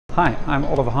Hi, I'm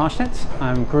Oliver Harschnitz.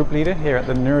 I'm group leader here at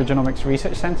the Neurogenomics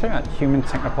Research Center at Human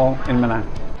Technopole in Milan.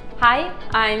 Hi,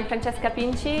 I'm Francesca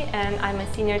Pinci and I'm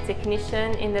a senior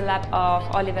technician in the lab of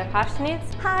Oliver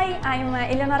Harschnitz. Hi, I'm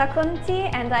Eleonora Conti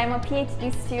and I'm a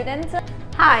PhD student.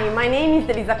 Hi, my name is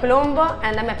Elisa Colombo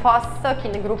and I'm a postdoc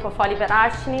in the group of Oliver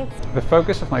Harschnitz. The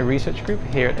focus of my research group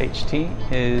here at HT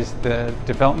is the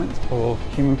development of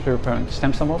human pluripotent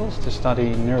stem cell models to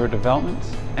study neurodevelopment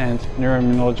and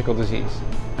neuroimmunological disease.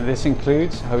 And this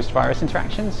includes host virus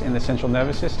interactions in the central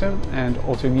nervous system and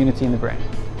autoimmunity in the brain.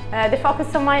 The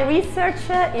focus of my research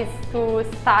is to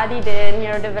study the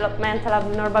neurodevelopmental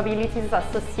abnormalities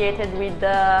associated with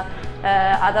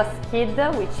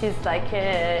ADAS-KID, which is like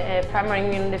a primary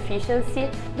immune deficiency.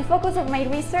 The focus of my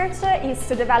research is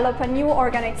to develop a new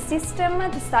organoid system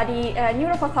to study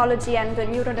neuropathology and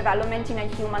neurodevelopment in a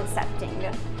human setting.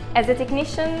 As a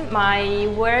technician, my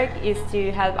work is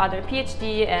to help other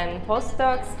PhD and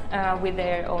postdocs with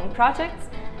their own projects,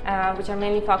 which are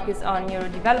mainly focused on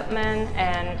neurodevelopment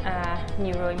and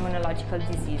neuroimmunological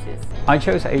diseases. I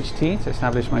chose HT to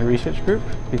establish my research group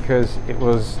because it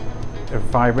was a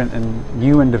vibrant and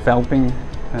new and developing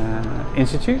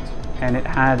institute, and it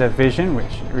had a vision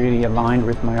which really aligned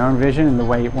with my own vision and the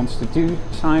way it wants to do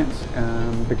science,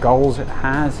 the goals it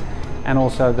has, and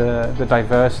also the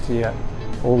diversity at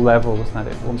all levels that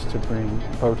it wants to bring,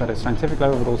 both at a scientific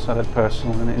level but also at a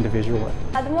personal and individual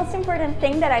level. The most important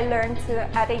thing that I learned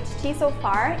at HT so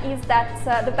far is that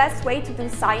the best way to do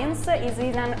science is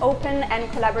in an open and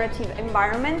collaborative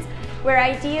environment where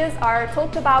ideas are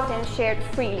talked about and shared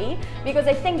freely, because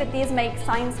I think that this makes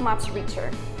science much richer.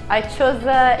 I chose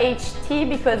HT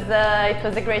because it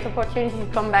was a great opportunity to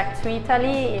come back to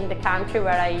Italy, in the country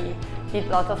where I did a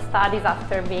lot of studies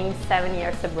after being 7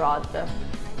 years abroad.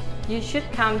 You should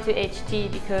come to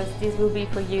HT because this will be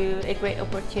for you a great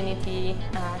opportunity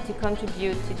to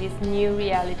contribute to this new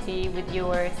reality with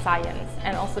your science,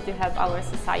 and also to help our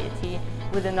society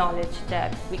with the knowledge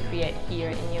that we create here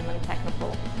in Human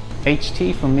Technopole.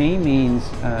 HT for me means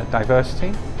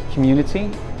diversity, community,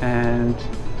 and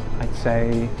I'd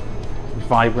say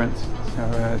vibrant.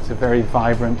 So it's a very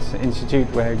vibrant institute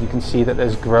where you can see that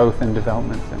there's growth and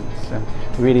development, and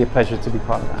it's really a pleasure to be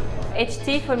part of that.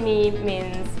 HT for me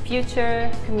means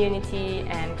future, community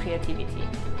and creativity.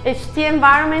 HT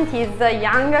environment is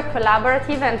young,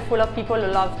 collaborative and full of people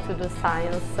who love to do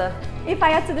science. If I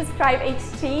had to describe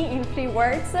HT in 3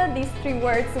 words, these 3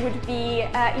 words would be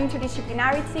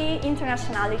interdisciplinarity,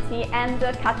 internationality and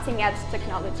cutting-edge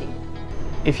technology.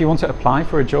 If you want to apply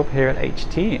for a job here at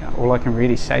HT, all I can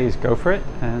really say is go for it,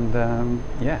 and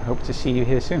yeah, hope to see you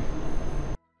here soon.